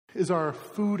is our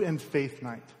food and faith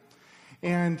night.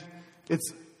 And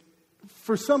it's,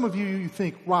 for some of you, you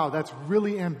think, wow, that's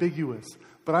really ambiguous.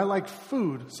 But I like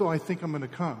food, so I think I'm going to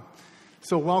come.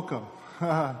 So welcome.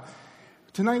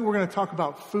 Tonight we're going to talk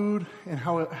about food and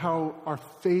how our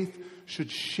faith should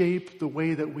shape the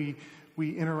way that we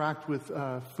interact with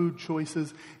food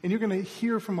choices. And you're going to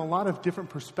hear from a lot of different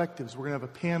perspectives. We're going to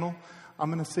have a panel.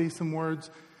 I'm going to say some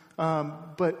words.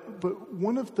 But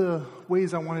one of the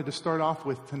ways I wanted to start off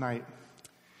with tonight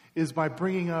is by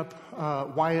bringing up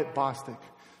Wyatt Bostic.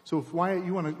 So if Wyatt,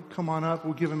 you want to come on up,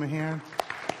 we'll give him a hand.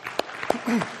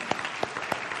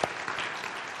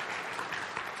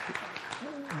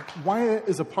 Wyatt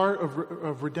is a part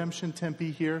of Redemption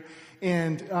Tempe here,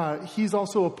 and he's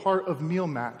also a part of Meal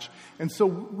Match. And so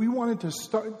we wanted to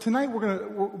start tonight.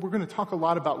 We're gonna talk a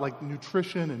lot about like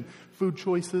nutrition and food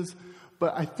choices,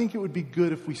 but I think it would be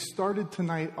good if we started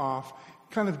tonight off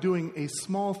kind of doing a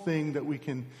small thing that we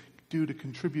can do to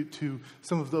contribute to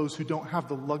some of those who don't have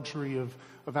the luxury of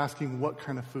asking what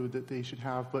kind of food that they should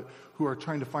have, but who are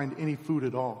trying to find any food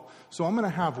at all. So I'm going to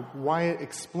have Wyatt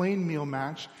explain Meal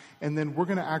Match, and then we're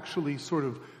going to actually sort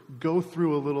of go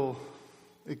through a little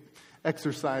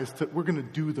exercise. We're going to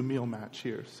do the Meal Match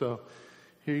here. So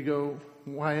here you go,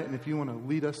 Wyatt, and if you want to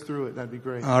lead us through it, that'd be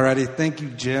great. Alrighty, thank you,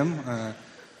 Jim.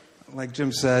 Like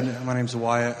Jim said, my name's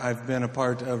Wyatt. I've been a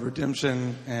part of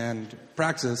Redemption and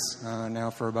Praxis now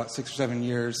for about 6 or 7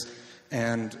 years,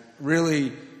 and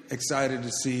really excited to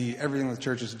see everything the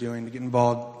church is doing to get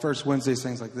involved. First Wednesdays,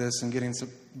 things like this, and getting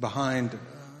behind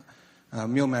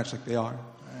Meal Match like they are.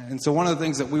 And so one of the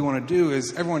things that we want to do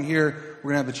is everyone here,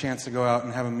 we're going to have a chance to go out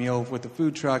and have a meal with the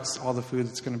food trucks, all the food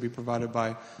that's going to be provided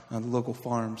by the local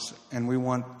farms. And we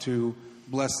want to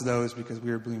bless those because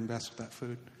we are being blessed with that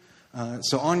food.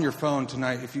 So on your phone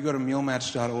tonight, if you go to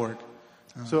mealmatch.org.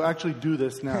 So actually do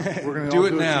this now. We're going to do all it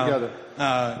do now. it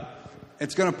together.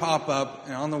 It's going to pop up,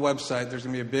 and on the website, there's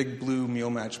going to be a big blue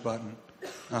Meal Match button.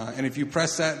 And if you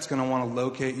press that, it's going to want to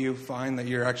locate you, find that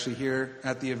you're actually here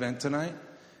at the event tonight.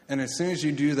 And as soon as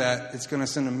you do that, it's going to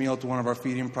send a meal to one of our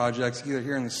feeding projects, either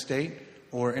here in the state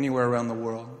or anywhere around the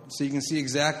world. So you can see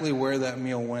exactly where that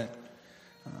meal went.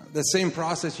 The same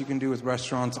process you can do with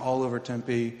restaurants all over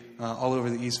Tempe, all over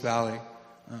the East Valley.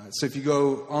 So if you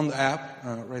go on the app,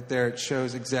 right there, it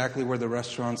shows exactly where the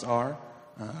restaurants are.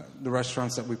 The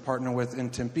restaurants that we partner with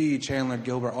in Tempe, Chandler,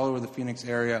 Gilbert, all over the Phoenix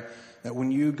area, that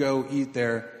when you go eat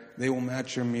there, they will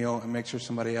match your meal and make sure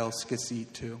somebody else gets to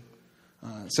eat too.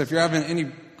 So if you're having any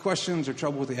questions or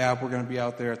trouble with the app, we're going to be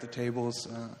out there at the tables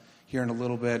here in a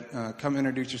little bit. Come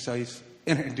introduce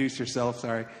yourself.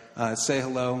 Say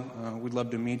hello. We'd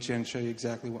love to meet you and show you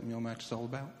exactly what Meal Match is all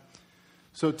about.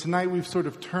 So tonight we've sort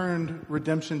of turned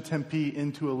Redemption Tempe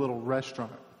into a little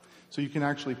restaurant. So you can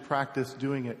actually practice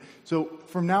doing it. So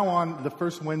from now on, the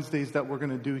first Wednesdays that we're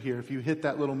going to do here, if you hit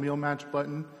that little Meal Match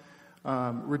button,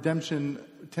 Redemption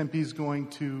Tempe is going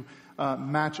to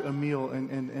match a meal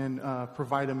and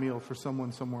provide a meal for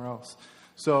someone somewhere else.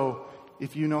 So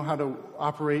if you know how to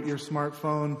operate your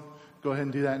smartphone, go ahead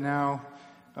and do that now.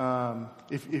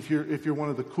 If you're one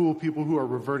of the cool people who are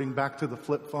reverting back to the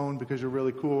flip phone because you're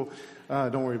really cool,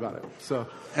 don't worry about it. So,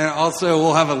 and also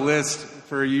we'll have a list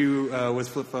for you with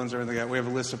flip phones or anything like that. We have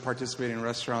a list of participating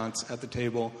restaurants at the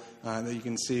table that you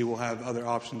can see. We'll have other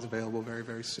options available very,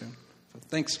 very soon. So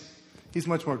thanks. He's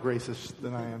much more gracious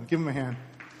than I am. Give him a hand.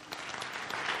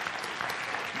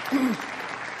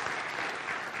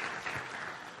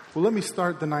 Well, let me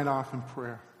start the night off in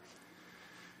prayer.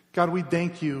 God, we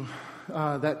thank you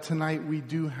that tonight we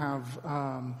do have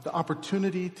the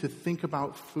opportunity to think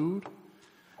about food.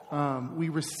 We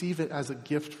receive it as a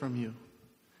gift from you.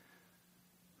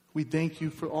 We thank you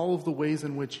for all of the ways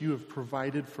in which you have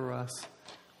provided for us.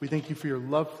 We thank you for your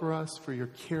love for us, for your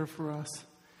care for us.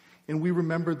 And we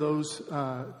remember those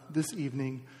this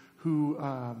evening who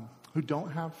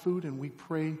don't have food, and we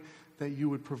pray that you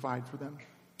would provide for them.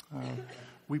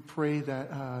 We pray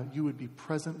that you would be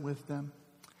present with them.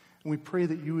 And we pray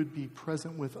that you would be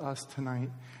present with us tonight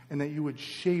and that you would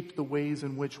shape the ways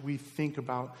in which we think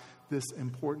about this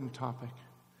important topic.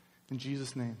 In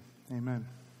Jesus' name, amen.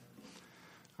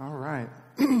 All right.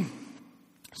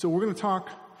 So we're going to talk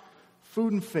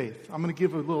food and faith. I'm going to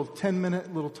give a little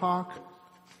 10-minute little talk.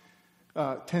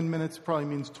 10 minutes probably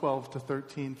means 12 to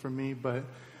 13 for me, but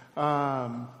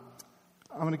I'm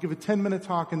going to give a 10-minute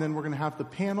talk, and then we're going to have the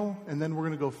panel, and then we're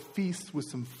going to go feast with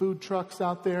some food trucks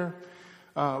out there.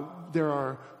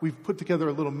 We've put together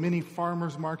a little mini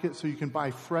farmer's market so you can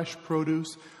buy fresh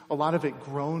produce, a lot of it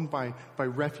grown by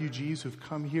refugees who've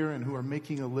come here and who are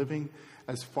making a living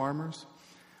as farmers.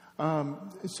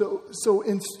 So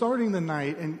in starting the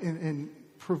night and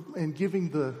and giving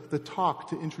the talk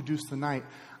to introduce the night,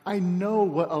 I know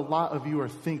what a lot of you are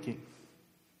thinking.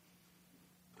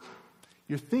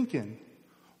 You're thinking,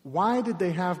 why did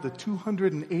they have the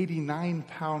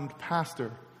 289-pound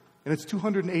pastor? And it's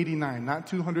 289, not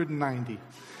 290.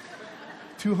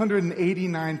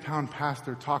 289-pound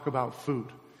pastor talk about food.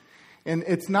 And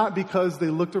it's not because they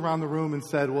looked around the room and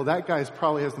said, well, that guy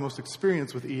probably has the most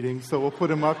experience with eating, so we'll put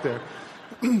him up there.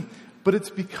 But it's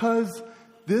because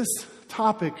this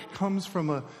topic comes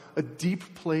from a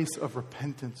deep place of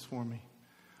repentance for me,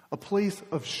 a place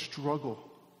of struggle,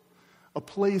 a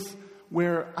place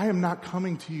where I am not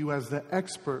coming to you as the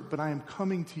expert, but I am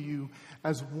coming to you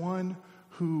as one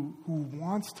who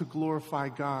wants to glorify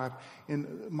God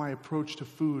in my approach to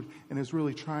food and is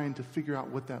really trying to figure out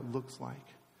what that looks like.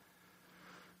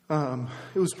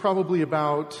 It was probably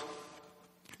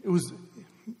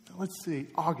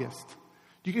August.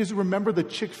 Do you guys remember the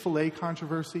Chick-fil-A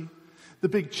controversy? The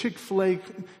big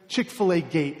Chick-fil-A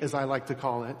gate, as I like to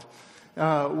call it,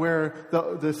 where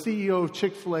the CEO of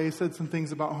Chick-fil-A said some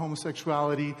things about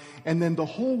homosexuality, and then the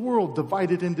whole world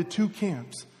divided into two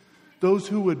camps. Those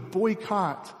who would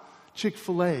boycott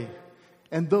Chick-fil-A,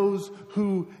 and those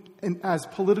who, as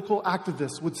political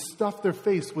activists, would stuff their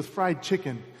face with fried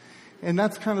chicken. And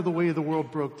that's kind of the way the world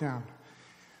broke down.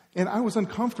 And I was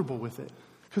uncomfortable with it.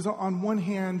 Because on one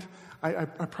hand, I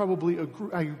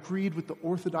agreed with the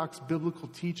orthodox biblical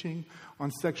teaching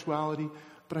on sexuality,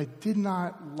 but I did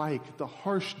not like the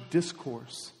harsh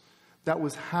discourse that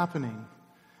was happening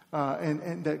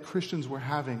and that Christians were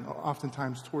having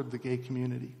oftentimes toward the gay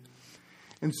community.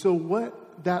 And so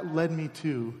what that led me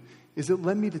to is it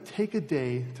led me to take a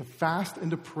day to fast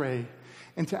and to pray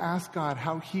and to ask God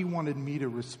how He wanted me to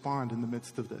respond in the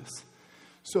midst of this.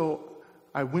 So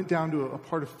I went down to a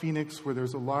part of Phoenix where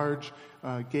there's a large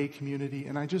gay community,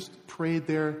 and I just prayed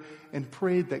there and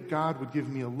prayed that God would give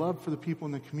me a love for the people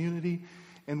in the community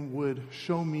and would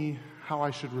show me how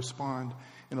I should respond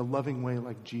in a loving way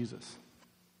like Jesus.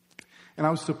 And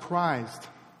I was surprised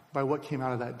by what came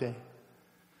out of that day.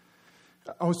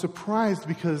 I was surprised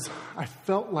because I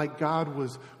felt like God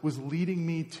was leading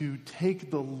me to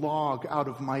take the log out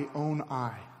of my own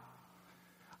eye.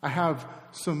 I have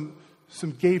some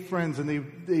gay friends, and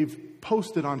they've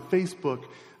posted on Facebook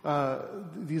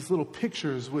these little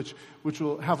pictures, which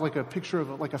will have like a picture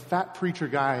of like a fat preacher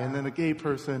guy, and then a gay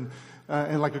person,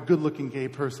 and like a good-looking gay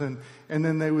person, and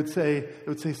then it would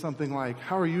say something like,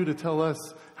 "How are you to tell us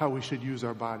how we should use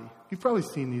our body?" You've probably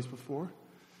seen these before.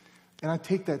 And I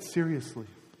take that seriously.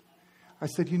 I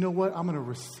said, you know what? I'm going to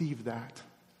receive that.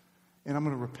 And I'm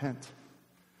going to repent.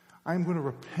 I'm going to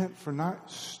repent for not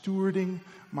stewarding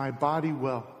my body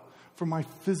well, for my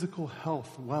physical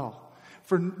health well,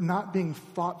 for not being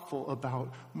thoughtful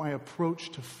about my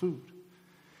approach to food.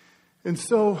 And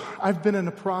so I've been in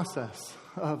a process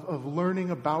of learning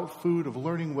about food, of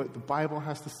learning what the Bible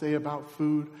has to say about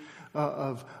food,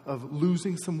 of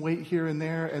losing some weight here and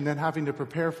there, and then having to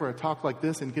prepare for a talk like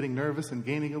this and getting nervous and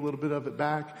gaining a little bit of it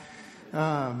back.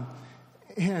 And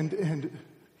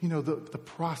you know, the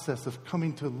process of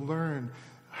coming to learn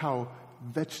how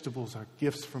vegetables are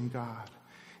gifts from God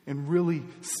and really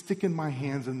sticking my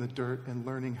hands in the dirt and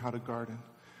learning how to garden.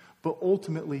 But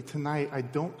ultimately, tonight, I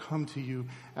don't come to you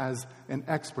as an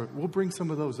expert. We'll bring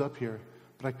some of those up here,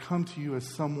 but I come to you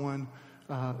as someone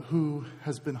who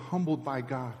has been humbled by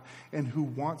God and who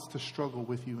wants to struggle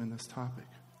with you in this topic.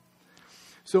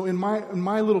 So in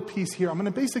my little piece here, I'm going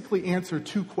to basically answer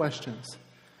two questions.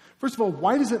 First of all,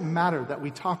 why does it matter that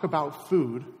we talk about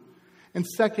food? And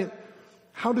second,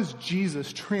 how does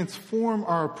Jesus transform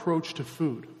our approach to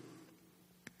food?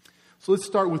 So let's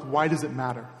start with why does it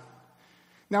matter?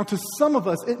 Now, to some of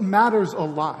us, it matters a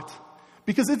lot.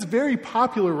 Because it's very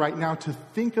popular right now to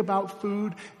think about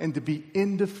food and to be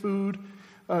into food.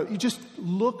 You just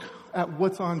look at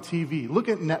what's on TV. Look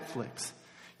at Netflix.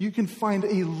 You can find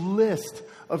a list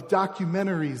of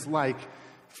documentaries like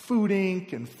Food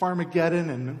Inc. and Farmageddon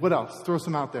and what else? Throw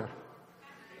some out there.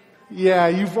 Yeah,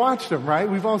 you've watched them, right?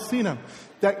 We've all seen them.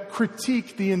 That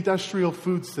critique the industrial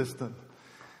food system.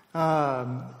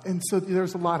 And so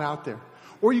there's a lot out there.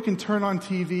 Or you can turn on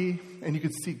TV and you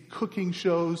can see cooking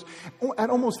shows.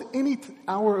 At almost any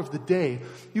hour of the day,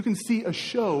 you can see a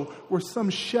show where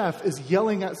some chef is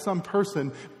yelling at some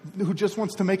person who just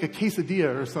wants to make a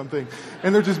quesadilla or something.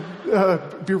 And they're just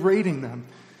berating them.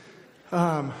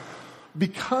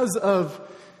 Because of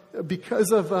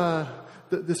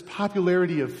this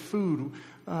popularity of food,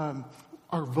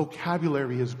 our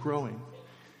vocabulary is growing.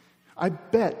 I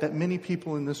bet that many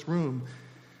people in this room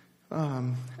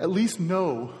at least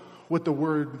know what the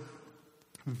word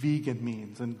vegan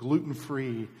means, and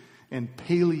gluten-free, and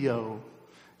paleo,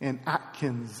 and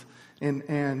Atkins.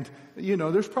 And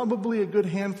there's probably a good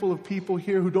handful of people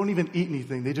here who don't even eat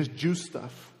anything. They just juice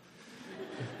stuff.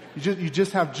 You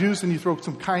just have juice and you throw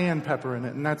some cayenne pepper in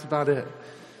it, and that's about it.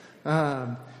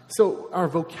 So our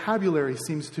vocabulary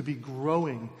seems to be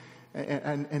growing,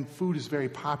 and food is very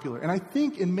popular. And I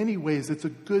think in many ways it's a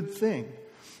good thing.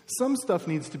 Some stuff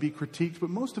needs to be critiqued, but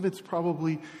most of it's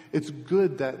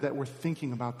good that we're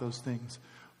thinking about those things.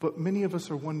 But many of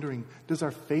us are wondering, does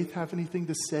our faith have anything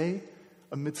to say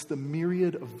amidst the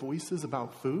myriad of voices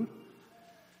about food?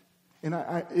 And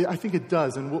I think it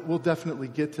does, and we'll definitely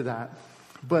get to that.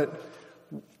 But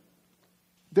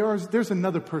there's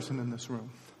another person in this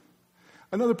room.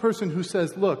 Another person who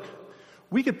says, look,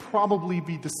 we could probably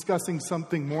be discussing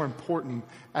something more important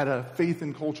at a faith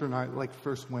and culture night like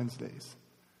First Wednesdays.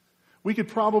 We could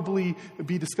probably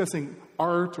be discussing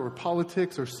art or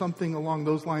politics or something along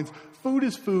those lines. Food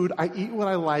is food. I eat what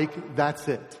I like. That's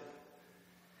it.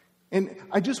 And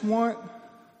I just want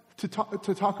to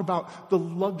talk about the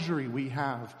luxury we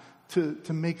have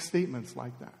to make statements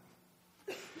like that.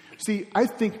 See, I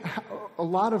think a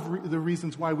lot of the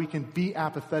reasons why we can be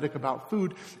apathetic about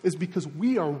food is because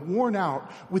we are worn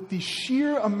out with the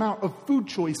sheer amount of food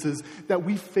choices that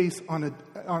we face on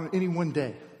any one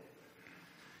day.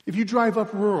 If you drive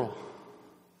up rural,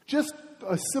 just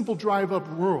a simple drive up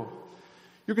rural,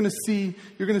 you're going to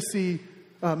see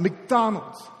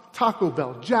McDonald's, Taco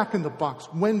Bell, Jack in the Box,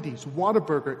 Wendy's,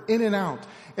 Whataburger, In-N-Out,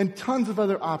 and tons of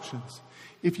other options.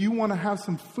 If you want to have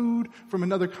some food from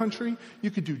another country, you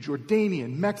could do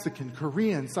Jordanian, Mexican,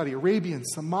 Korean, Saudi Arabian,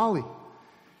 Somali.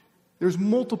 There's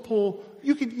multiple.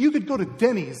 You could go to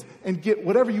Denny's and get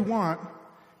whatever you want,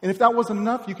 and if that wasn't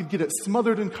enough, you could get it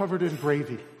smothered and covered in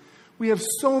gravy. We have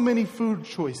so many food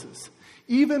choices.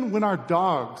 Even when our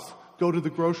dogs go to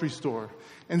the grocery store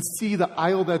and see the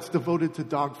aisle that's devoted to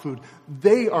dog food,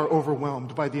 they are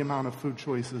overwhelmed by the amount of food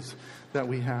choices that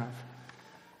we have.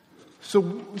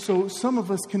 So some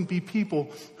of us can be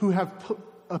people who have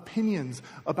opinions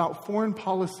about foreign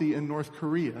policy in North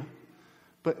Korea,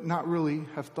 but not really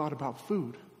have thought about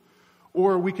food.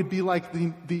 Or we could be like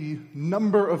the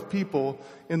number of people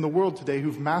in the world today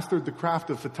who've mastered the craft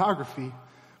of photography,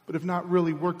 but have not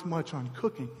really worked much on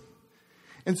cooking.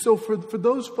 And so for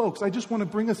those folks, I just want to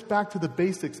bring us back to the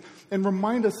basics and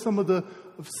remind us some of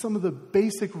the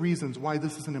basic reasons why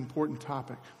this is an important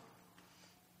topic.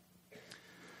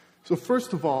 So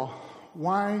first of all,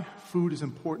 why food is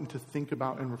important to think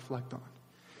about and reflect on.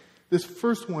 This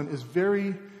first one is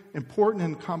very important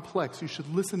and complex. You should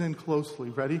listen in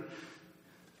closely. Ready?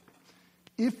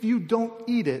 If you don't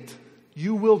eat it,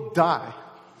 you will die.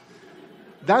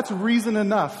 That's reason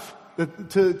enough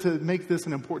to make this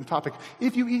an important topic.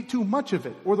 If you eat too much of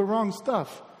it or the wrong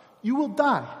stuff, you will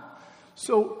die.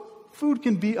 So food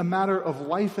can be a matter of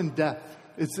life and death.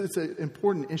 It's an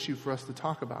important issue for us to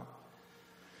talk about.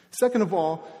 Second of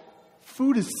all,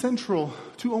 food is central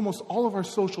to almost all of our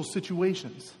social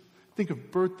situations. Think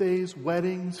of birthdays,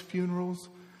 weddings, funerals.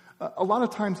 A lot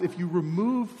of times, if you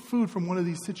remove food from one of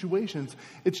these situations,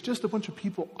 it's just a bunch of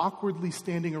people awkwardly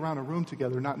standing around a room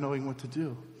together, not knowing what to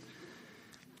do.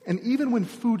 And even when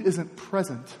food isn't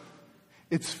present,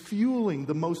 it's fueling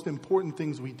the most important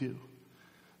things we do.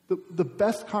 The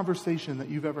best conversation that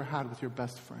you've ever had with your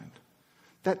best friend.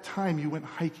 That time you went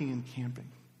hiking and camping.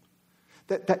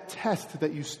 That test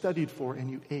that you studied for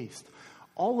and you aced.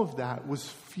 All of that was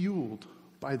fueled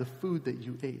by the food that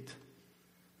you ate.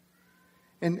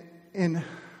 And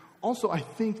also I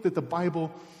think that the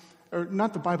Bible, or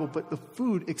not the Bible, but the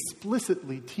food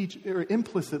implicitly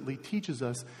teaches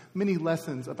us many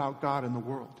lessons about God and the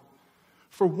world.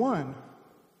 For one,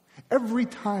 every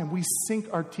time we sink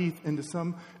our teeth into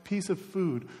some piece of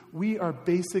food, we are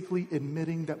basically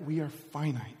admitting that we are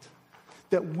finite.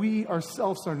 That we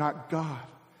ourselves are not God,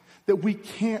 that we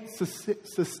can't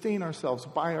sustain ourselves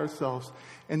by ourselves,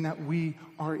 and that we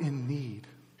are in need.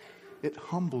 It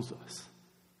humbles us.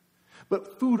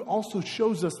 But food also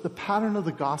shows us the pattern of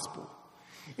the gospel,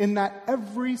 in that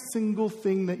every single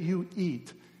thing that you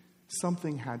eat,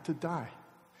 something had to die.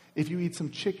 If you eat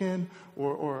some chicken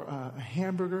or a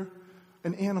hamburger,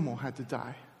 an animal had to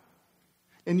die.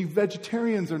 And you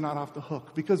vegetarians are not off the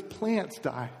hook because plants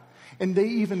die. And they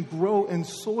even grow in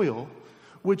soil,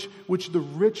 which the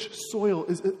rich soil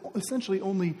is essentially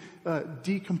only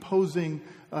decomposing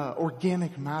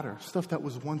organic matter, stuff that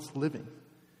was once living.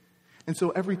 And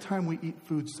so every time we eat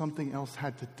food, something else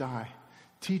had to die,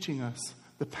 teaching us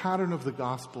the pattern of the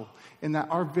gospel and that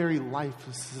our very life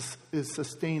is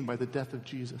sustained by the death of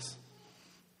Jesus.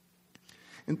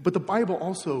 But the Bible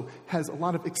also has a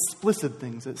lot of explicit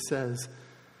things it says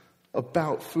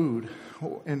about food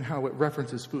and how it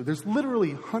references food. There's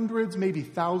literally hundreds, maybe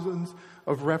thousands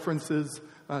of references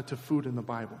to food in the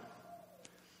Bible.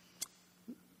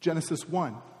 Genesis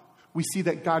 1, we see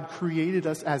that God created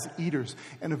us as eaters.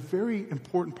 And a very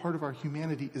important part of our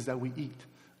humanity is that we eat.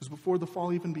 It was before the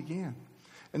fall even began.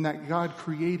 And that God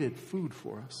created food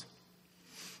for us.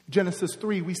 Genesis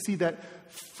 3, we see that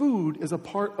food is a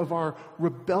part of our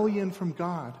rebellion from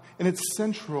God. And it's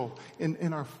central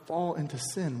in our fall into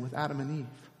sin with Adam and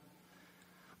Eve.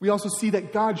 We also see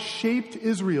that God shaped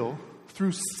Israel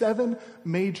through 7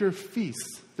 major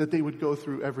feasts that they would go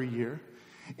through every year,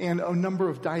 and a number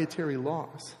of dietary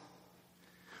laws.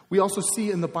 We also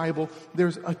see in the Bible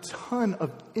there's a ton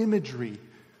of imagery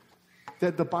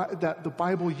that the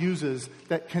Bible uses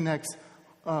that connects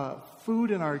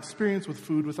food and our experience with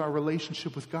food with our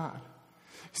relationship with God.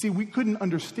 See, we couldn't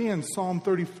understand Psalm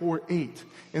 34:8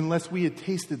 unless we had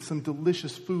tasted some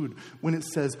delicious food when it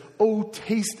says, "Oh,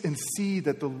 taste and see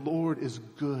that the Lord is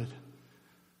good."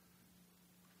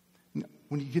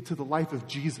 When you get to the life of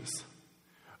Jesus,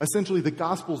 essentially the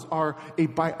Gospels are a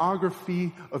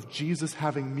biography of Jesus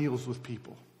having meals with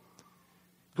people.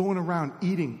 Going around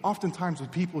eating, oftentimes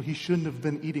with people he shouldn't have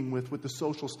been eating with the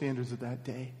social standards of that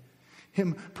day.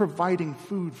 Him providing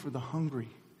food for the hungry.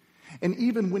 And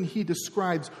even when he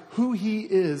describes who he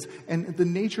is and the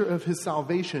nature of his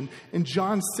salvation, in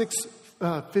John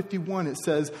 6:51 it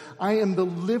says, "I am the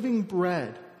living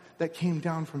bread that came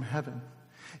down from heaven.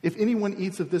 If anyone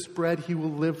eats of this bread, he will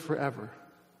live forever."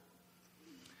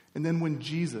 And then when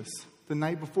Jesus, the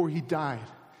night before he died,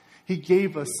 he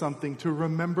gave us something to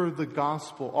remember the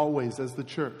gospel always as the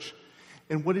church.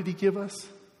 And what did he give us?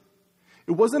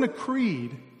 It wasn't a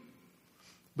creed,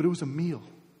 but it was a meal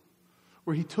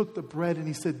where he took the bread and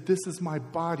he said, "This is my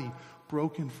body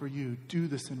broken for you. Do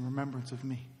this in remembrance of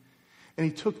me." And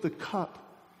he took the cup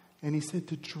and he said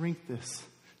to drink this,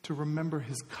 to remember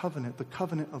his covenant, the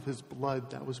covenant of his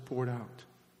blood that was poured out.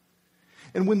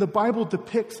 And when the Bible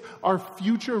depicts our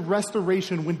future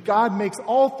restoration, when God makes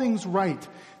all things right,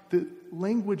 the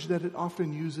language that it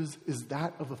often uses is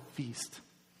that of a feast.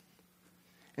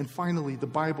 And finally, the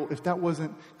Bible, if that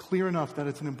wasn't clear enough that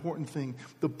it's an important thing,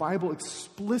 the Bible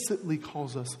explicitly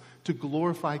calls us to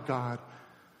glorify God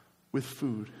with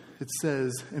food. It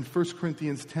says in 1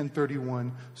 Corinthians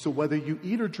 10:31, "So whether you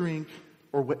eat or drink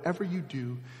or whatever you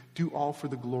do, do all for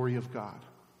the glory of God."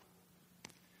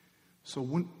 So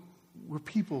we're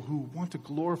people who want to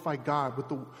glorify God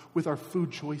with our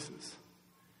food choices.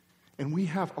 And we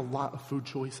have a lot of food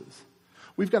choices.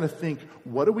 We've got to think,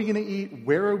 what are we going to eat?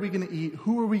 Where are we going to eat?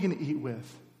 Who are we going to eat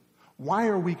with? Why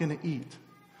are we going to eat?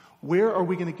 Where are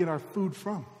we going to get our food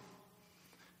from?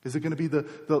 Is it going to be the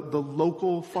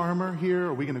local farmer here?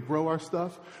 Are we going to grow our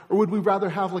stuff? Or would we rather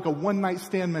have like a one-night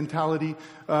stand mentality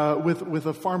with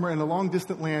a farmer in a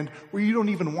long-distant land where you don't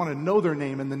even want to know their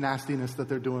name and the nastiness that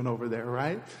they're doing over there,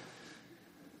 right?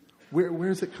 Where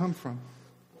does it come from?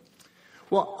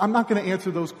 Well, I'm not going to answer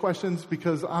those questions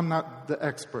because I'm not the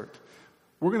expert.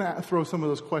 We're going to throw some of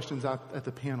those questions out at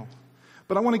the panel.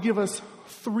 But I want to give us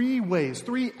 3 ways,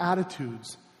 3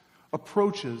 attitudes,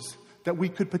 approaches that we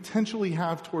could potentially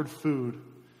have toward food.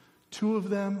 2 of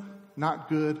them, not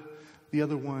good. The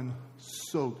other one,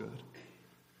 so good.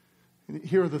 And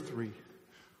here are the 3.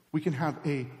 We can have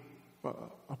a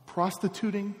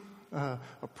prostitute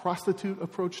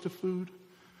approach to food.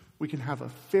 We can have a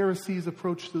Pharisee's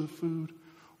approach to the food.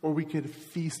 Or we could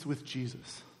feast with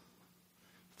Jesus.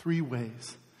 3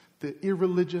 ways: the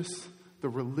irreligious, the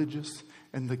religious,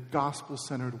 and the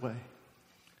gospel-centered way.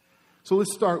 So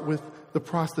let's start with the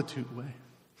prostitute way.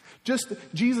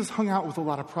 Jesus hung out with a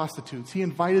lot of prostitutes. He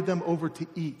invited them over to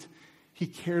eat. He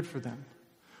cared for them.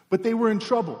 But they were in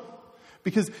trouble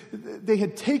because they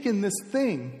had taken this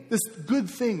thing, this good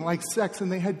thing like sex,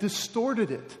 and they had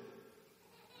distorted it.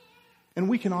 And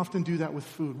we can often do that with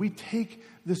food. We take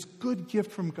this good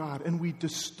gift from God and we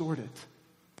distort it.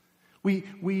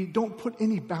 We don't put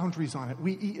any boundaries on it.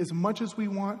 We eat as much as we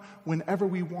want, whenever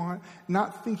we want,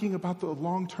 not thinking about the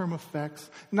long-term effects,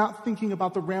 not thinking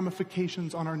about the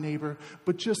ramifications on our neighbor,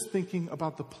 but just thinking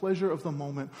about the pleasure of the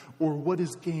moment or what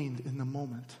is gained in the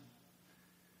moment.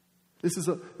 This is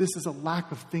a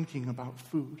lack of thinking about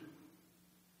food.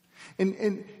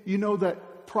 And you know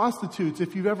that prostitutes,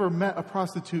 if you've ever met a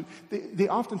prostitute, they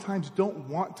oftentimes don't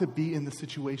want to be in the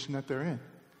situation that they're in.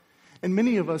 And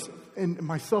many of us, and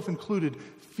myself included,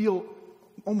 feel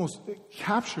almost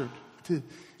captured to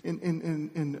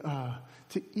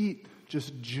eat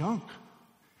just junk.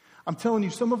 I'm telling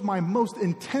you, some of my most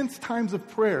intense times of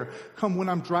prayer come when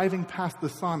I'm driving past the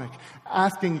Sonic,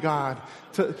 asking God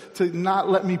to not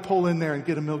let me pull in there and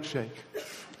get a milkshake.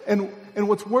 And and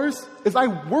what's worse is I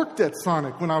worked at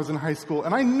Sonic when I was in high school,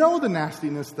 and I know the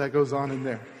nastiness that goes on in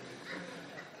there.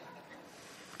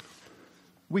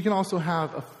 We can also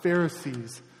have a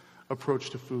Pharisee's approach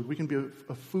to food. We can be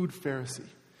a food Pharisee.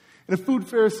 And a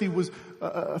Pharisee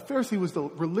was the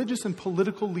religious and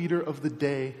political leader of the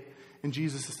day in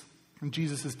Jesus'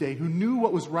 day, who knew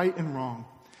what was right and wrong.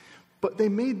 But they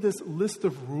made this list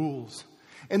of rules,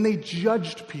 and they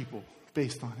judged people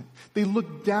based on it. They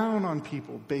looked down on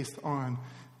people based on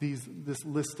this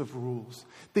list of rules.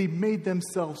 They made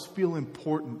themselves feel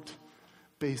important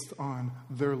based on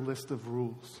their list of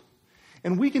rules.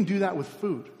 And we can do that with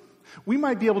food. We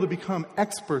might be able to become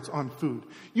experts on food.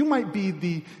 You might be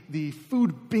the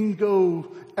food bingo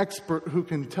expert who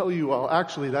can tell you, well,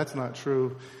 actually, that's not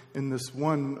true. In this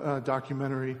one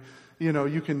documentary,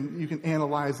 you can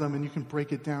analyze them and you can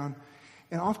break it down.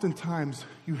 And oftentimes,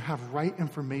 you have right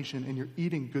information and you're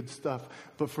eating good stuff,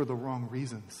 but for the wrong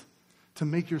reasons. To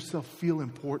make yourself feel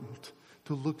important,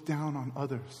 to look down on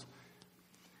others.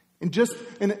 And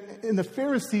the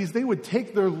Pharisees, they would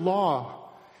take their law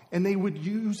and they would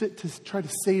use it to try to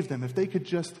save them. If they could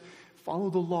just follow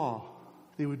the law,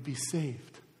 they would be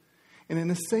saved. And in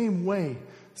the same way,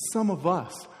 some of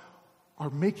us are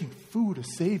making food a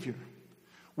savior.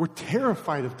 We're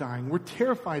terrified of dying. We're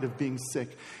terrified of being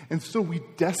sick. And so we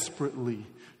desperately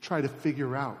try to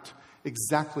figure out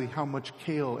exactly how much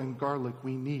kale and garlic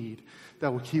we need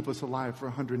that will keep us alive for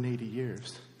 180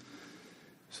 years.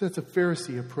 So that's a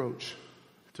Pharisee approach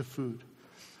to food.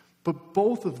 But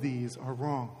both of these are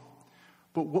wrong.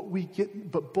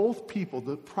 But both people,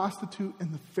 the prostitute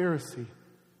and the Pharisee,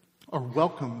 are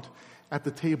welcomed at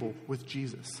the table with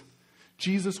Jesus.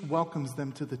 Jesus welcomes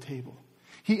them to the table.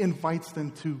 He invites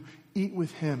them to eat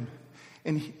with him.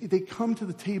 And they come to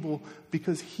the table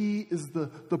because he is the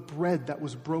bread that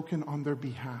was broken on their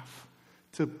behalf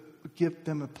to give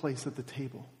them a place at the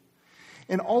table.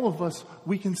 And all of us,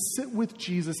 we can sit with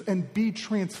Jesus and be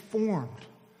transformed,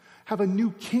 have a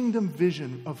new kingdom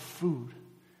vision of food.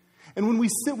 And when we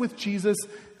sit with Jesus,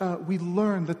 we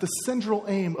learn that the central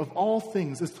aim of all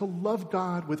things is to love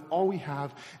God with all we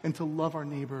have and to love our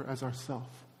neighbor as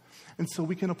ourselves. And so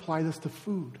we can apply this to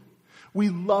food. We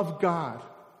love God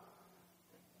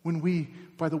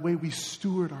by the way we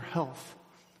steward our health.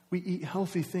 We eat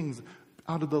healthy things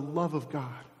out of the love of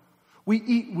God. We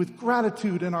eat with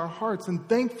gratitude in our hearts and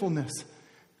thankfulness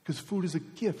because food is a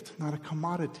gift, not a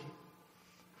commodity.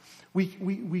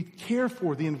 We care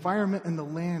for the environment and the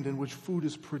land in which food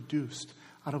is produced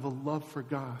out of a love for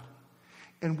God.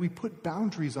 And we put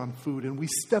boundaries on food and we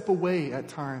step away at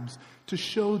times to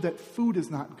show that food is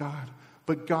not God,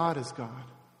 but God is God.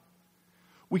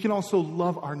 We can also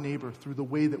love our neighbor through the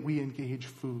way that we engage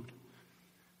food.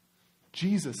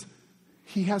 Jesus,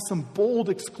 he has some bold,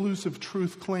 exclusive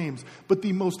truth claims, but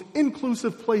the most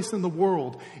inclusive place in the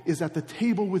world is at the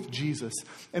table with Jesus.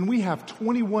 And we have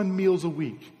 21 meals a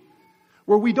week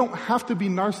where we don't have to be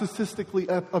narcissistically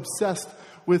obsessed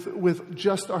with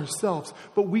just ourselves,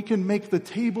 but we can make the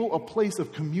table a place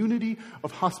of community,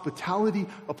 of hospitality,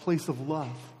 a place of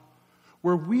love,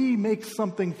 where we make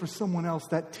something for someone else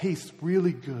that tastes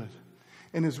really good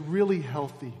and is really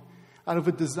healthy out of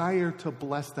a desire to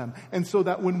bless them. And so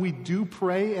that when we do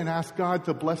pray and ask God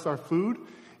to bless our food,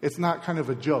 it's not kind of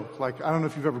a joke. Like, I don't know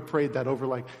if you've ever prayed that over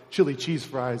like chili cheese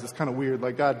fries. It's kind of weird.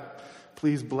 Like, God,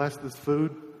 please bless this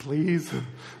food, please.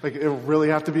 Like, it'll really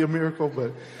have to be a miracle,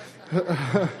 but...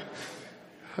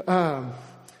 and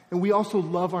we also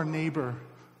love our neighbor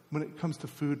when it comes to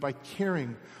food by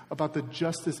caring about the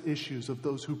justice issues of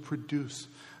those who produce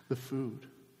the food.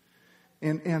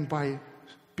 And by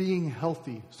being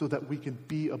healthy so that we can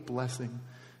be a blessing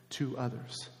to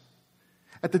others.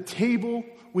 At the table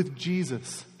with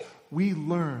Jesus, we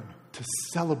learn to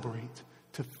celebrate,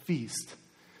 to feast,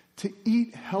 to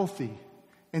eat healthy,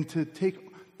 and to take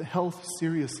the health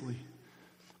seriously,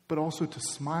 but also to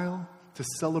smile, to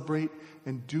celebrate,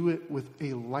 and do it with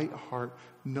a light heart,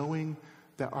 knowing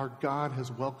that our God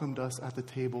has welcomed us at the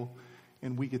table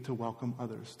and we get to welcome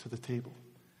others to the table.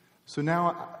 So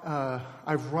now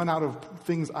I've run out of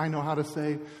things I know how to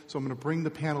say, so I'm going to bring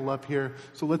the panel up here.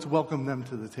 So let's welcome them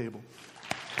to the table.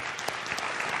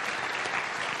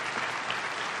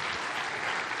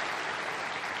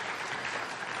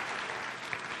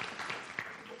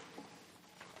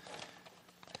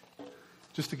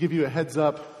 Just to give you a heads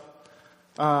up,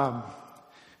 I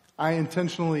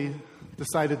intentionally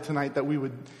decided tonight that we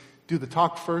would do the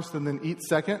talk first and then eat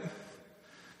second.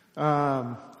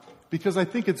 Because I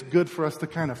think it's good for us to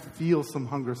kind of feel some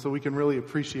hunger so we can really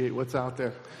appreciate what's out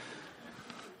there.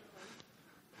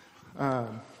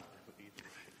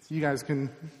 You guys can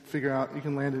figure out, you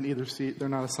can land in either seat. They're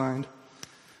not assigned.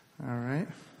 All right.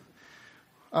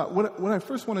 What I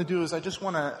first want to do is I just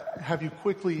want to have you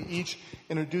quickly each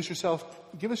introduce yourself,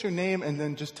 give us your name, and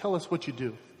then just tell us what you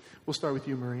do. We'll start with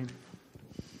you, Maureen.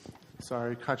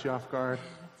 Sorry, caught you off guard.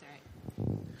 That's all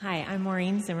right. Hi, I'm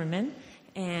Maureen Zimmerman,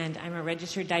 and I'm a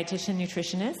registered dietitian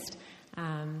nutritionist.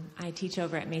 I teach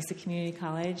over at Mesa Community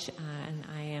College, and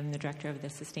I am the director of the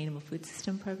Sustainable Food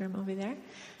System program over there.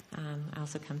 I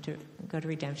also go to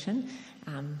Redemption.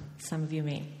 Some of you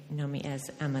may know me as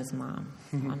Emma's mom.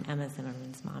 Mm-hmm. I'm Emma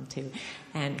Zimmerman's mom, too,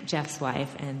 and Jeff's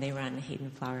wife, and they run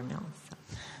Hayden Flour Mill. So.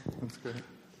 That's great.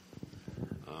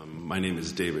 My name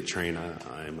is David Traina.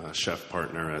 I'm a chef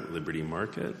partner at Liberty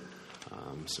Market.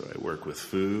 So I work with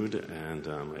food, and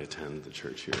I attend the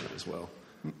church here as well.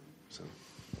 So.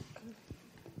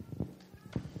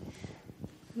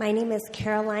 My name is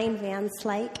Caroline Van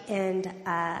Slyke, and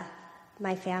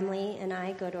my family and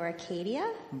I go to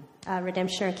Arcadia,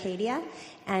 Redemption Arcadia,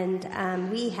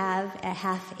 and we have a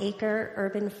half-acre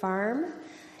urban farm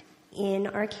in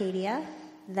Arcadia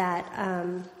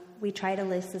that we try to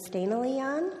live sustainably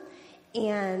on,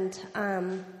 and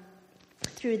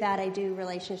through that I do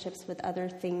relationships with other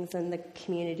things in the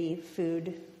community,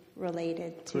 food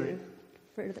related to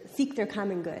seek their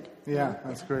common good. Yeah,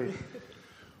 that's great.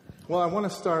 Well, I want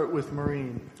to start with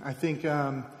Maureen. I think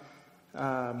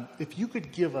if you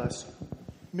could give us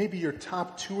maybe your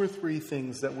top 2 or 3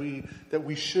 things that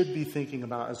we should be thinking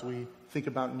about as we think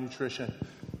about nutrition.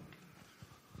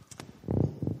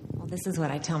 Well, this is what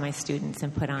I tell my students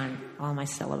and put on all my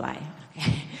syllabi.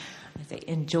 Okay? I say,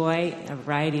 enjoy a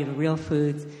variety of real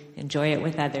foods, enjoy it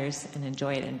with others, and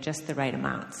enjoy it in just the right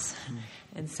amounts.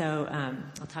 And so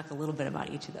I'll talk a little bit about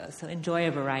each of those. So enjoy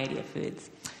a variety of foods.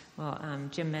 Well,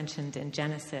 Jim mentioned in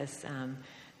Genesis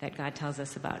that God tells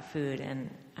us about food, and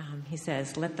he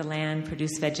says, let the land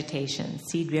produce vegetation,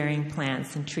 seed-bearing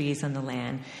plants and trees on the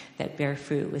land that bear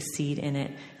fruit with seed in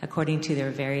it according to their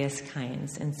various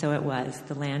kinds. And so it was.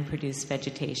 The land produced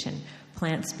vegetation,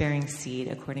 plants bearing seed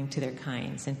according to their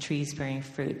kinds, and trees bearing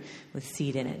fruit with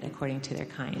seed in it according to their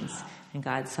kinds. And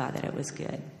God saw that it was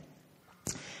good.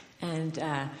 And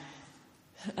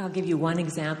I'll give you one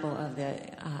example of the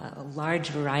large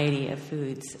variety of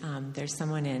foods. There's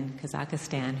someone in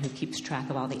Kazakhstan who keeps track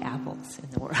of all the apples in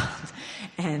the world,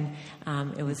 and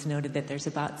it was noted that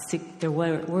there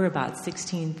were about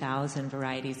 16,000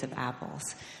 varieties of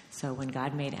apples. So when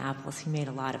God made apples, He made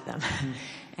a lot of them.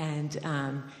 And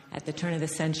at the turn of the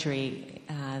century,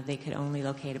 they could only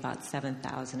locate about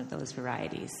 7,000 of those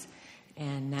varieties.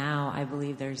 And now I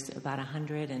believe there's about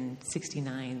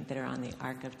 169 that are on the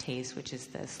Ark of Taste, which is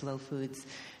the slow foods,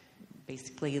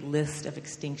 basically list of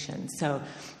extinction. So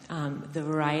the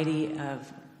variety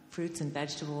of fruits and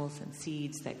vegetables and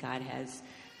seeds that God has,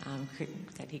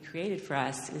 that He created for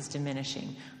us is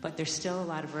diminishing. But there's still a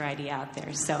lot of variety out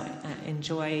there. So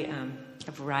enjoy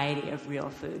a variety of real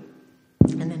food.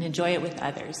 And then enjoy it with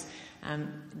others.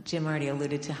 Jim already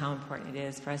alluded to how important it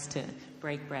is for us to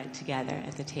break bread together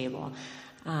at the table.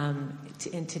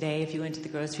 And today, if you went to the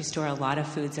grocery store, a lot of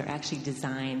foods are actually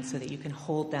designed so that you can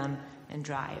hold them and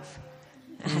drive.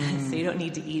 So you don't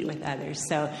need to eat with others.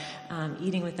 So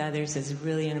eating with others is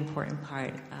really an important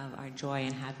part of our joy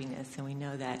and happiness, and we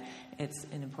know that it's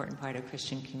an important part of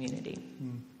Christian community.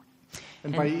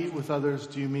 And by eat with others,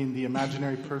 do you mean the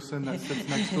imaginary person that sits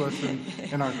next to us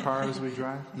in our car as we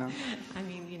drive? No? I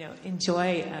mean,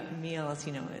 enjoy meals,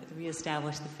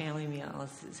 reestablish the family meals,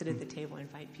 sit at the table,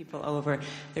 invite people over.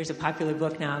 There's a popular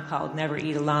book now called Never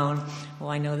Eat Alone.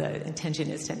 Well, I know the intention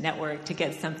is to network, to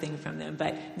get something from them,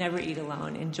 but never eat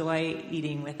alone. Enjoy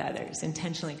eating with others.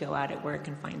 Intentionally go out at work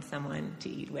and find someone to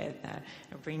eat with,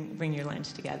 or bring your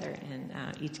lunch together and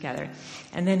eat together.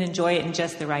 And then enjoy it in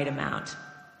just the right amount.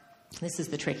 This is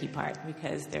the tricky part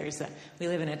because we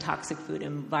live in a toxic food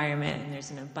environment and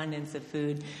there's an abundance of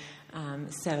food.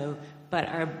 But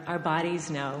our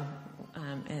bodies know,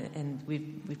 and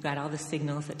we've got all the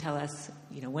signals that tell us,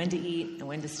 when to eat and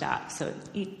when to stop. So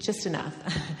eat just enough.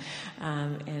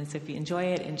 And so if you enjoy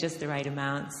it in just the right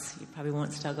amounts, you probably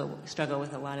won't struggle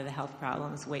with a lot of the health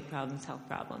problems, weight problems, health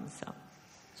problems. So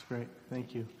that's great.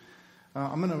 Thank you.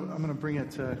 I'm gonna bring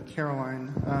it to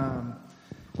Caroline.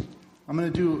 I'm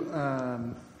going to do,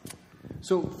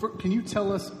 can you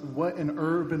tell us what an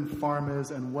urban farm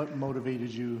is and what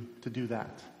motivated you to do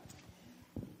that?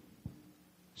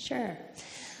 Sure.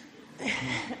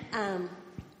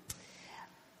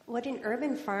 What an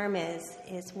urban farm is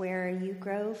where you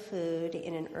grow food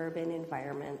in an urban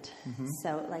environment. Mm-hmm.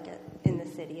 So like in the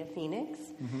city of Phoenix.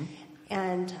 Mm-hmm.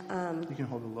 And you can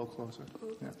hold it a little closer.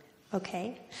 Yeah.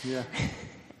 Okay. Yeah.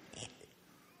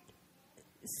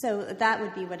 So that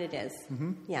would be what it is.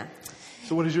 Mm-hmm. Yeah.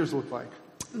 So what does yours look like?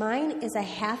 Mine is a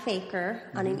half acre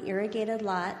on an irrigated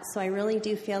lot, so I really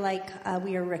do feel like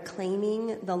we are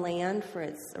reclaiming the land for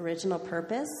its original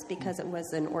purpose because it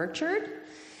was an orchard.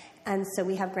 And so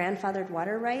we have grandfathered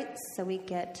water rights, so we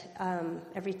get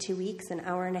every 2 weeks an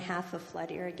hour and a half of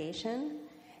flood irrigation.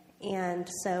 And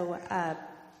so I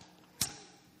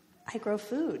grow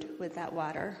food with that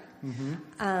water.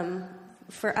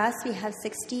 For us, we have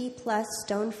 60-plus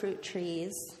stone fruit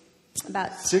trees,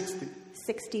 about 60.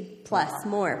 60-plus,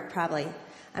 more probably.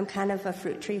 I'm kind of a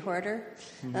fruit tree hoarder.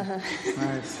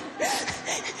 Nice.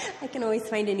 I can always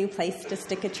find a new place to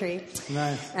stick a tree.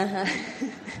 Nice.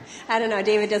 I don't know.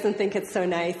 David doesn't think it's so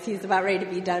nice. He's about ready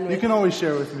to be done with it. You can always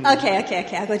share with me. Okay.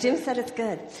 I'll go, Jim said it's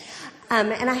good.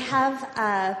 And I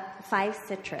have 5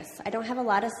 citrus. I don't have a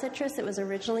lot of citrus. It was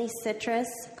originally citrus.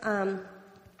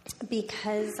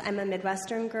 Because I'm a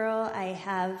Midwestern girl, I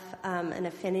have an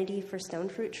affinity for stone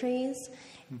fruit trees.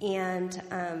 And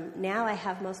now I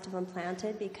have most of them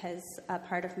planted because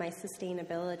part of my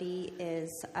sustainability is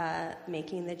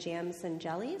making the jams and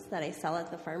jellies that I sell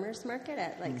at the farmers market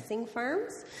at Sing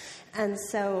Farms. And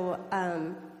so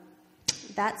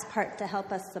that's part to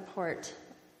help us support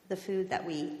the food that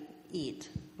we eat.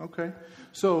 Okay.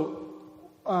 So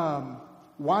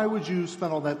why would you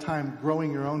spend all that time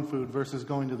growing your own food versus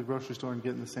going to the grocery store and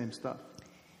getting the same stuff?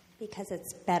 Because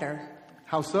it's better.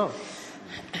 How so?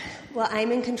 Well,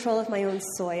 I'm in control of my own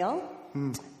soil.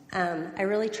 I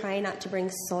really try not to bring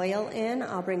soil in.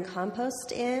 I'll bring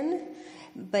compost in.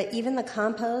 But even the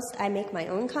compost, I make my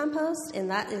own compost,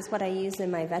 and that is what I use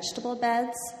in my vegetable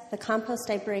beds. The compost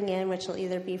I bring in, which will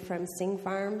either be from Sing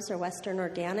Farms or Western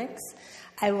Organics,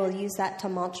 I will use that to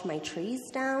mulch my trees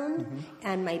down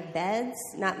and my beds,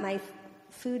 not my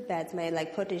food beds, my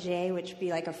potager, which would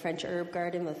be like a French herb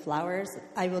garden with flowers.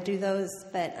 I will do those,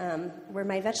 but where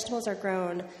my vegetables are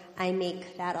grown, I make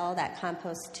all that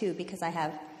compost too, because I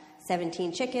have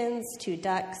 17 chickens, 2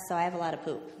 ducks, so I have a lot of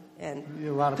poop. And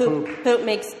a lot of poop. Poop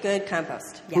makes good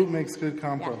compost. Yeah. Poop makes good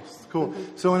compost. Yeah. Cool.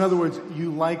 So in other words,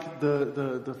 you like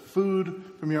the food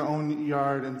from your own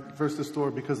yard and versus the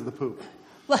store because of the poop.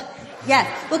 Well, yeah.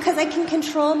 Well, because I can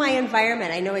control my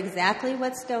environment. I know exactly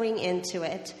what's going into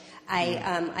it.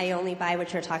 I only buy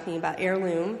what you're talking about,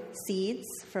 heirloom seeds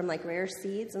from rare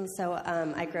seeds, and so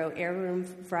I grow heirloom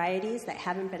varieties that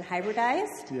haven't been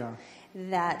hybridized. Yeah.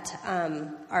 That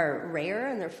are rare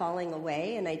and they're falling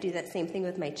away, and I do that same thing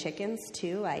with my chickens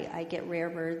too. I get rare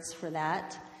birds for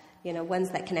that,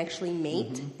 ones that can actually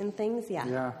mate and things.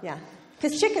 Yeah.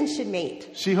 Because chickens should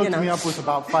mate. She hooked me up with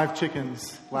about 5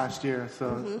 chickens last year,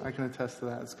 so I can attest to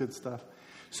that. It's good stuff.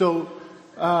 So,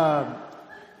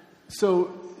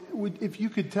 if you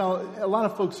could tell, a lot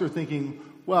of folks are thinking,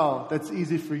 well, that's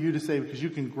easy for you to say because you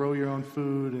can grow your own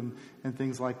food and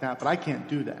things like that, but I can't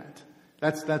do that.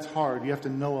 That's hard. You have to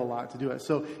know a lot to do it.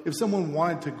 So if someone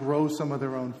wanted to grow some of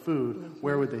their own food,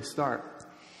 where would they start?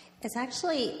 It's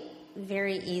actually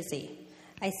very easy.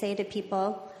 I say to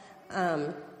people,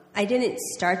 I didn't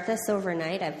start this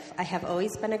overnight. I have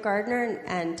always been a gardener,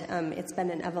 and it's been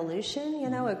an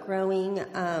evolution, a growing,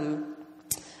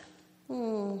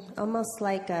 almost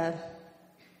like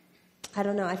I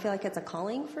don't know, I feel like it's a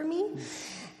calling for me.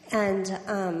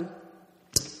 And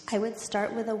I would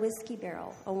start with a whiskey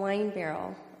barrel, a wine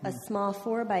barrel, a small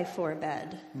 4x4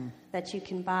 bed that you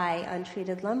can buy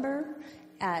untreated lumber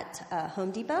at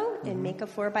Home Depot and make a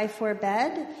 4x4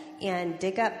 bed and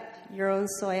dig up your own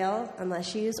soil.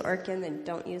 Unless you use Orkin, then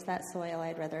don't use that soil.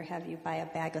 I'd rather have you buy a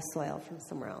bag of soil from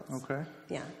somewhere else. Okay.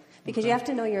 Yeah. Because you have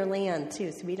to know your land,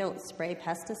 too. So we don't spray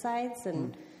pesticides.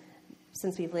 And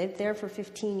since we've lived there for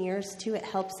 15 years, too, it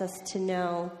helps us to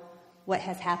know what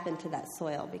has happened to that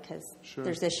soil, because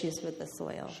there's issues with the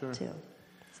soil too.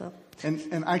 So,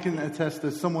 and I can attest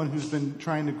as someone who's been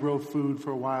trying to grow food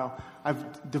for a while,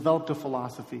 I've developed a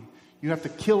philosophy. You have to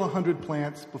kill 100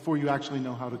 plants before you actually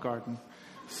know how to garden.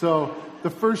 So the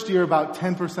first year, about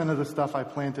 10% of the stuff I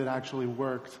planted actually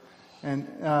worked, and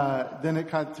then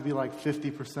it got to be like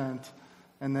 50%.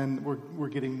 And then we're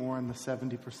getting more in the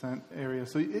 70% area.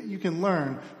 So you can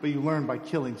learn, but you learn by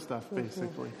killing stuff,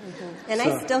 basically. And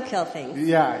I still kill things.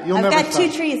 Yeah, I've got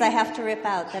 2 trees I have to rip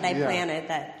out that I planted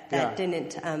that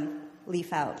didn't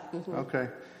leaf out. Okay.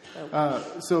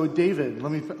 So David,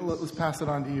 let's pass it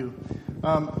on to you.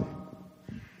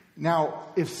 Now,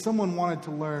 if someone wanted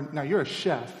to learn, now you're a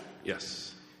chef.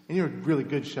 Yes. And you're a really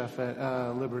good chef at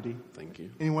Liberty. Thank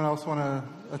you. Anyone else want to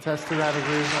attest to that,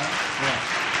 agree with that?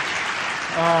 Yeah.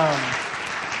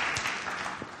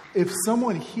 If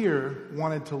someone here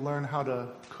wanted to learn how to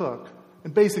cook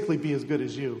and basically be as good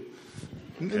as you,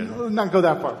 not go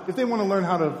that far. If they want to learn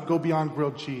how to go beyond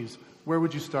grilled cheese, where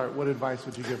would you start? What advice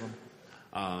would you give them?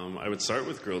 I would start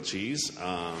with grilled cheese.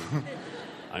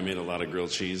 I made a lot of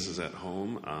grilled cheeses at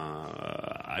home.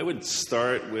 I would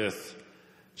start with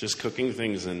just cooking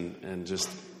things and just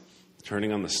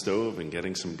turning on the stove and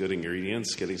getting some good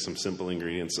ingredients, getting some simple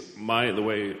ingredients. The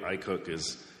way I cook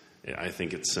is, I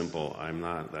think it's simple. I'm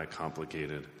not that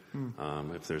complicated.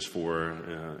 If there's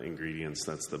 4 ingredients,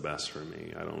 that's the best for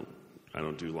me. I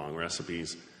don't do long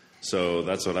recipes. So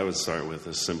that's what I would start with,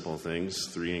 is simple things,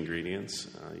 3 ingredients.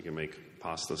 You can make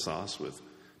pasta sauce with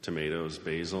tomatoes,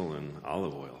 basil, and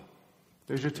olive oil.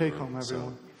 There's your take home,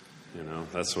 everyone. So,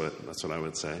 that's what I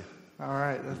would say. All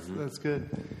right, that's good.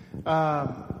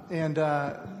 And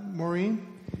Maureen,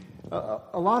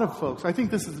 a lot of folks, I think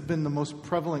this has been the most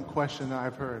prevalent question that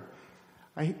I've heard.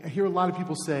 I hear a lot of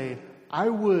people say, I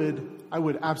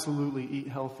would absolutely eat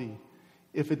healthy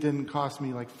if it didn't cost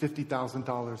me like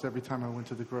 $50,000 every time I went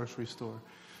to the grocery store.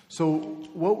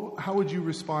 So how would you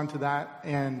respond to that,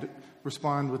 and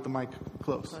respond with the mic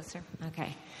closer?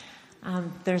 Okay.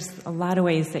 There's a lot of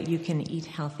ways that you can eat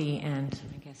healthy and,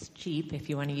 I guess, cheap, if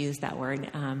you want to use that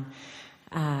word.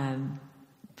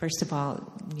 First of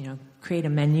all, create a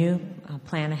menu,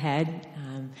 plan ahead,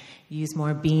 use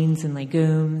more beans and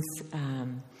legumes.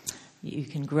 You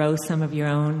can grow some of your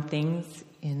own things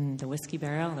in the whiskey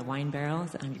barrel, the wine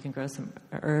barrels. You can grow some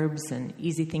herbs and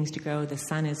easy things to grow. The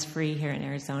sun is free here in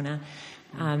Arizona.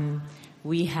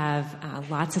 We have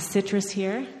lots of citrus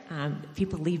here.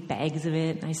 People leave bags of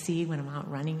it. I see when I'm out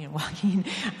running and walking,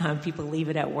 people leave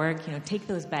it at work. Take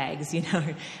those bags,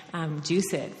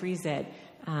 juice it, freeze it.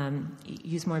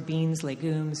 Use more beans,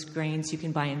 legumes, grains you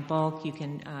can buy in bulk. You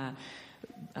can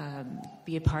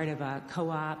be a part of a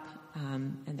co-op,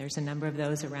 and there's a number of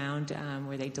those around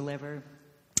where they deliver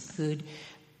food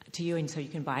to you, and so you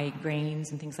can buy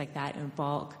grains and things like that in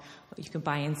bulk. You can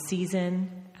buy in season,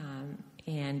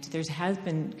 and there has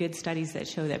been good studies that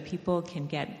show that people can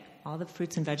get all the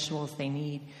fruits and vegetables they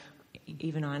need,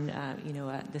 even on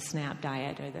the SNAP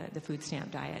diet or the food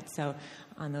stamp diet. So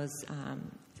on those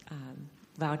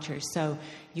vouchers, so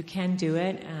you can do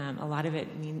it. A lot of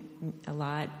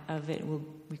it will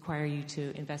require you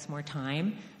to invest more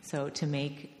time. So to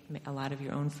make a lot of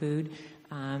your own food.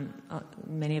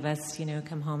 Many of us,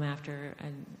 come home after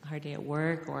a hard day at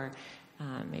work, or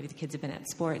maybe the kids have been at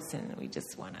sports and we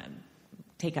just want to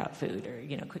take out food,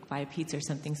 or, quick buy a pizza or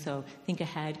something. So think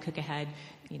ahead, cook ahead,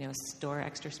 store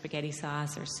extra spaghetti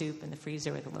sauce or soup in the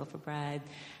freezer with a loaf of bread.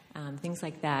 Things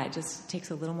like that. It just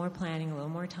takes a little more planning, a little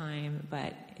more time,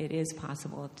 but it is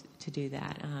possible to do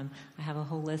that. I have a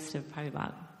whole list of probably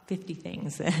about 50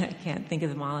 things. I can't think of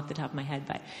them all off the top of my head,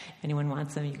 but if anyone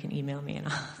wants them, you can email me and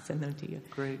I'll send them to you.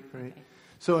 Great. Okay.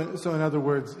 So in other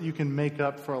words, you can make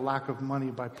up for a lack of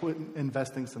money by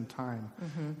investing some time.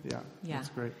 Mm-hmm. Yeah, that's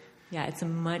great. Yeah, it's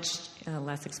much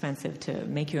less expensive to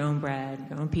make your own bread,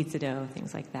 your own pizza dough,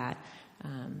 things like that,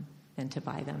 than to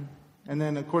buy them. And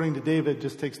then, according to David, it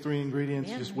just takes 3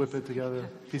 ingredients, just whip it together,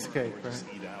 piece of cake, right? Just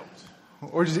eat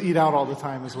out. Or just eat out all the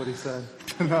time is what he said.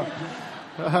 No.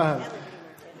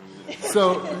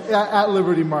 So at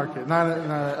Liberty Market, not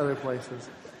at other places.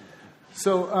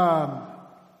 So,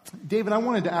 David, I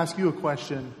wanted to ask you a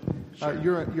question. Sure.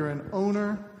 You're an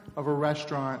owner of a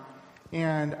restaurant,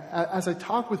 and as I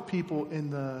talk with people in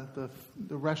the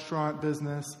restaurant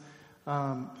business,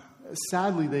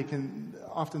 sadly, they can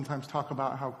oftentimes talk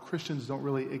about how Christians don't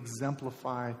really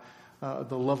exemplify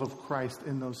the love of Christ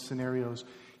in those scenarios.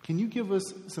 Can you give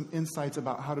us some insights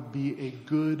about how to be a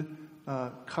good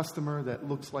customer that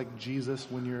looks like Jesus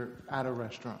when you're at a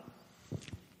restaurant?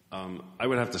 I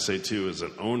would have to say, too, as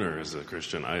an owner, as a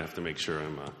Christian, I have to make sure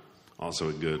I'm also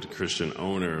a good Christian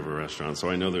owner of a restaurant. So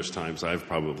I know there's times I've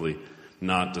probably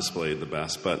not displayed the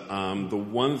best. But the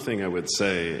one thing I would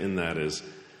say in that is,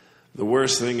 the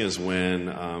worst thing is when,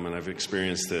 and I've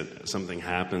experienced it, something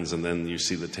happens and then you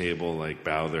see the table like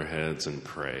bow their heads and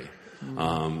pray.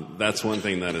 That's one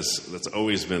thing that's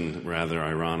always been rather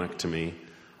ironic to me.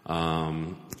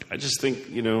 I just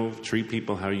think, treat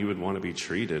people how you would want to be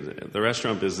treated. The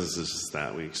restaurant business is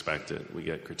that. We expect it. We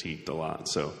get critiqued a lot.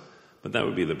 But that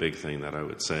would be the big thing that I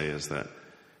would say is that,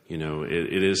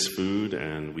 it is food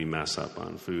and we mess up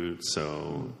on food.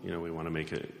 So, we want to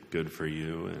make it good for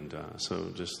you. And so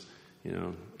just,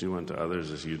 do unto others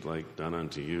as you'd like done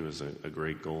unto you is a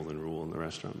great golden rule in the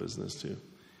restaurant business too.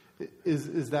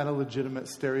 Is that a legitimate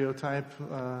stereotype,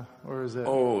 or is it?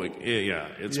 Oh, yeah.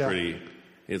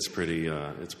 It's pretty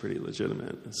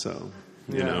legitimate. So,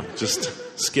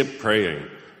 just skip praying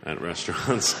at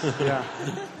restaurants. Yeah.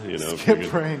 Skip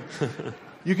praying.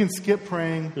 You can skip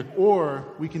praying, or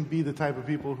we can be the type of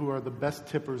people who are the best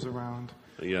tippers around.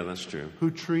 Yeah, that's true.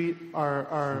 Who treat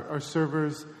our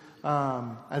servers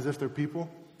as if they're people.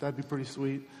 That'd be pretty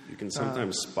sweet. You can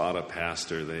sometimes spot a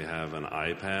pastor. They have an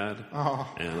iPad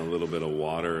and a little bit of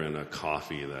water and a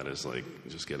coffee that is like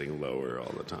just getting lower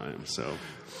all the time. So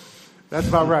that's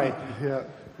about right.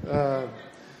 Yeah.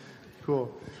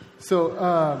 Cool. So,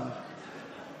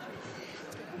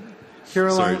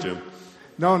 Caroline. Sorry, Jim.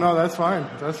 No, that's fine.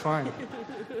 That's fine.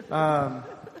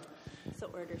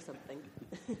 So order something.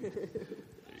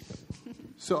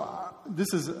 So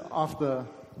this is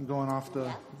going off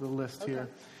the list here.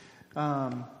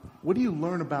 What do you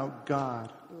learn about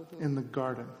God in the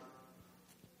garden?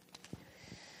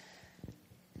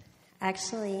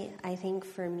 Actually, I think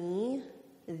for me,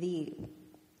 the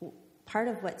part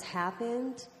of what's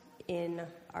happened in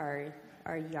our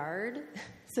yard,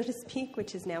 so to speak,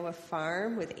 which is now a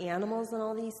farm with animals and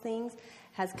all these things,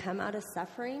 has come out of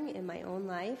suffering in my own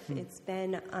life. It's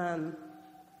been,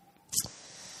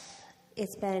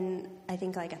 I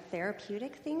think, like a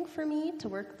therapeutic thing for me to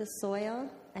work the soil.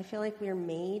 I feel like we're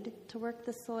made to work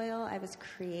the soil. I was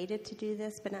created to do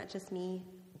this, but not just me.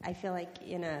 I feel like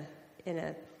in a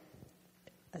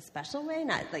special way,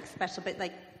 not like special, but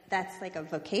like that's like a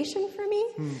vocation for me.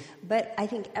 But I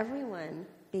think everyone,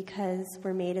 because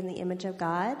we're made in the image of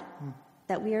God,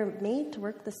 that we are made to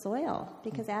work the soil,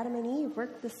 because Adam and Eve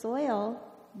worked the soil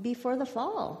before the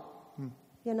fall.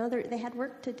 You know, they had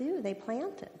work to do. They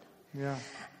planted. Yeah.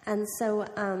 And so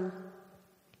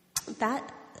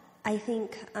that, I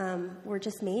think, we're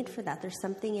just made for that. There's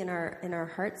something in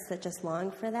our hearts that just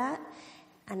long for that.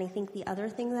 And I think the other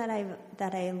thing that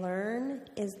I learn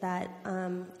is that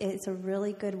it's a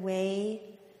really good way,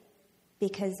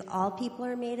 because all people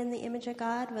are made in the image of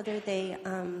God, whether they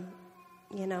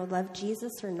love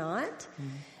Jesus or not.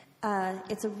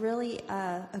 It's a really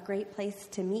a great place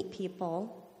to meet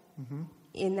people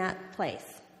in that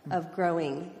place of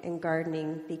growing and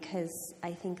gardening, because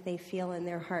I think they feel in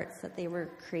their hearts that they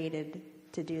were created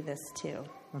to do this too.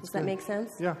 Does that make sense?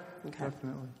 Yeah, okay.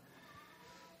 Definitely.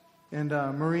 And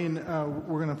Maureen,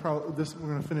 we're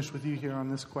gonna finish with you here on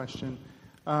this question.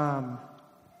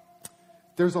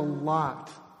 There's a lot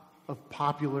of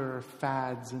popular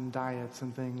fads and diets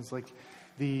and things like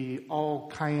the all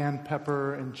cayenne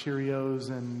pepper and Cheerios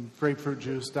and grapefruit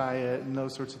juice diet and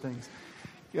those sorts of things.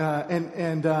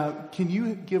 Can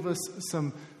you give us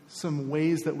some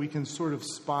ways that we can sort of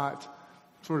spot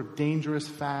sort of dangerous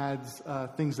fads,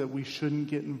 things that we shouldn't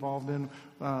get involved in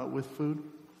with food?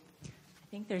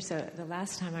 I think the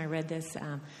last time I read this,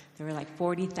 there were like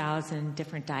 40,000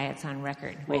 different diets on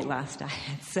record, weight loss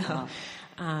diets. So,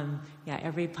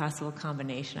 every possible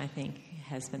combination, I think,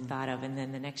 has been thought of. And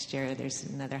then the next year, there's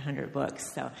another 100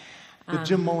 books. So, the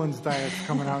Jim Mullins diet's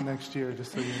coming out next year,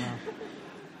 just so you know.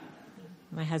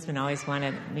 My husband always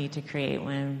wanted me to create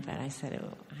one, but I said it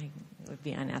would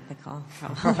be unethical,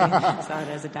 probably. Saw it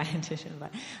as a dietitian,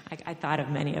 but I thought of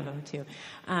many of them, too.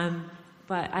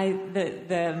 But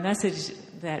the message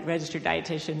that registered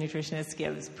dietitian nutritionist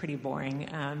gives is pretty boring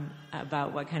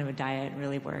about what kind of a diet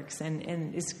really works,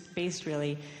 and is based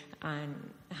really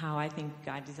on how I think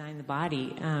God designed the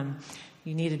body.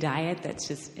 You need a diet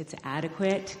it's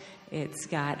adequate. It's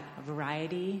got a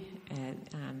variety.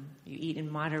 You eat in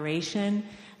moderation.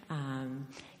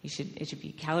 It should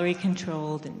be calorie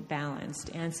controlled and balanced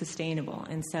and sustainable.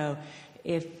 And so,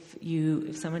 if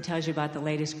someone tells you about the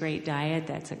latest great diet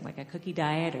that's like a cookie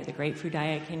diet or the grapefruit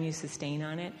diet, can you sustain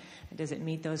on it? Does it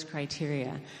meet those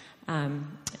criteria?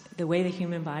 The way the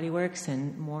human body works,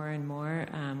 and more,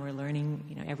 we're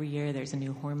learning, every year there's a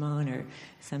new hormone or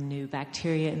some new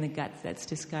bacteria in the gut that's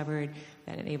discovered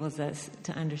that enables us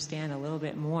to understand a little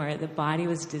bit more. The body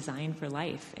was designed for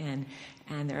life, and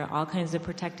there are all kinds of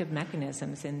protective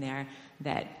mechanisms in there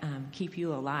that keep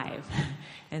you alive.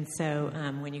 And so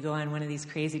when you go on one of these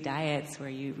crazy diets where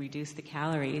you reduce the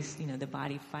calories, the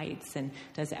body fights and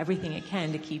does everything it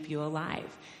can to keep you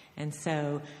alive. And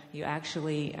so you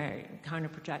actually are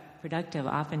counterproductive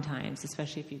oftentimes,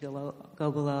 especially if you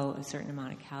go below a certain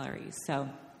amount of calories. So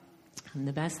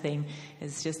the best thing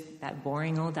is just that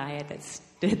boring old diet that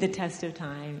stood the test of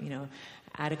time,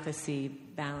 adequacy,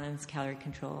 balance, calorie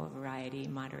control, variety,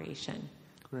 moderation.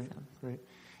 Great.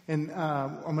 And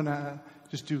I'm going to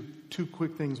just do two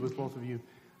quick things with both of you.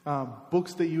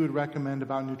 Books that you would recommend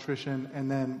about nutrition,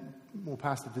 and then we'll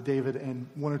pass it to David, and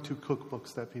one or two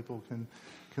cookbooks that people can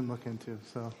look into.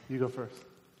 So you go first.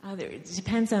 It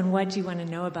depends on what you want to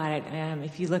know about it.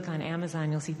 If you look on Amazon,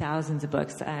 you'll see thousands of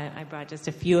books. I brought just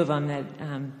a few of them that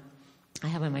I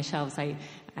have on my shelves. I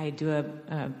do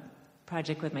a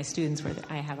project with my students where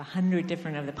I have 100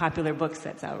 different of the popular books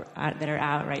that are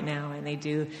out right now, and they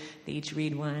each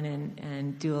read one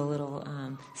and do a little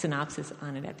synopsis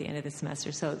on it at the end of the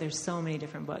semester. So there's so many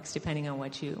different books depending on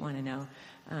what you want to know.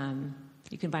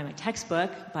 You can buy my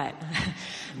textbook, but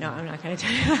no, I'm not going to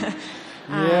tell you.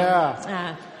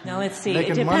 No, let's see.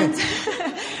 Making it depends.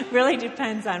 Really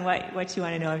depends on what you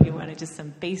want to know. If you wanted just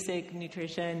some basic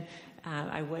nutrition,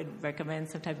 I would recommend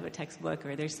some type of a textbook,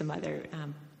 or there's some other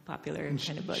popular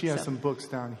kind of books. She has some books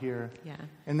down here. Yeah.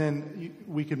 And then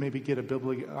we could maybe get a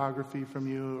bibliography from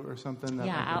you or something.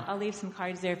 I'll leave some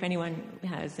cards there. If anyone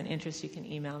has an interest, you can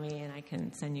email me, and I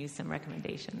can send you some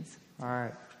recommendations. All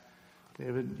right.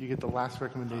 David, you get the last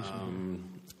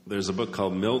recommendation. There's a book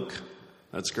called Milk.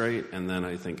 That's great. And then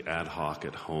I think Ad Hoc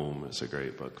at Home is a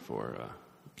great book for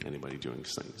anybody doing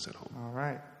things at home. All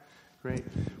right. Great.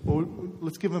 Well,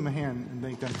 let's give them a hand and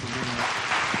thank them for doing that.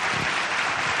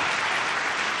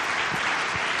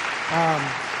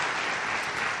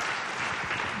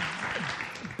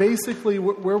 Basically,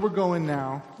 where we're going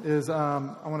now is I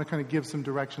want to kind of give some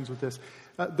directions with this.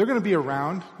 They're going to be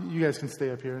around. You guys can stay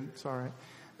up here. It's all right.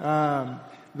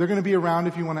 They're going to be around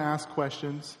if you want to ask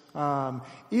questions.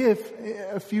 If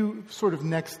a few sort of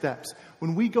next steps.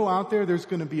 When we go out there, there's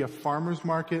going to be a farmer's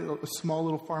market, a small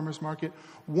little farmer's market.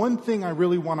 One thing I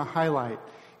really want to highlight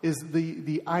is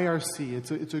the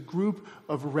IRC. It's a group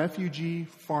of refugee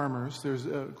farmers. There's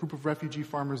a group of refugee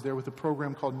farmers there with a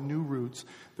program called New Roots.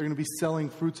 They're going to be selling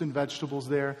fruits and vegetables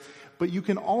there. But you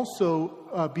can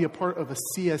also be a part of a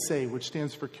CSA, which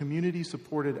stands for Community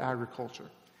Supported Agriculture.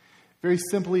 Very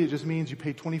simply, it just means you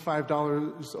pay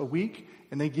 $25 a week,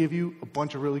 and they give you a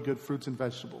bunch of really good fruits and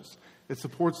vegetables. It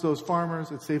supports those farmers.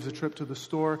 It saves a trip to the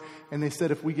store. And they said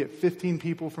if we get 15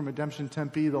 people from Redemption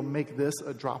Tempe, they'll make this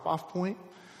a drop-off point.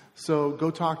 So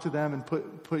go talk to them and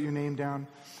put your name down.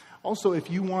 Also, if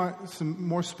you want some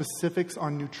more specifics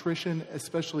on nutrition,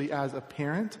 especially as a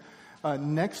parent,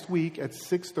 next week at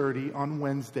 6:30 on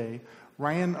Wednesday,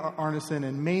 Ryan Arneson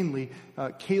and mainly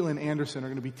Caitlin Anderson are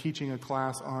going to be teaching a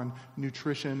class on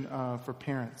nutrition for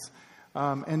parents.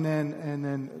 And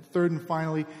then third and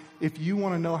finally, if you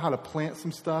want to know how to plant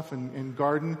some stuff and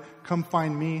garden, come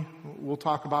find me. We'll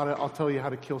talk about it. I'll tell you how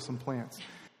to kill some plants.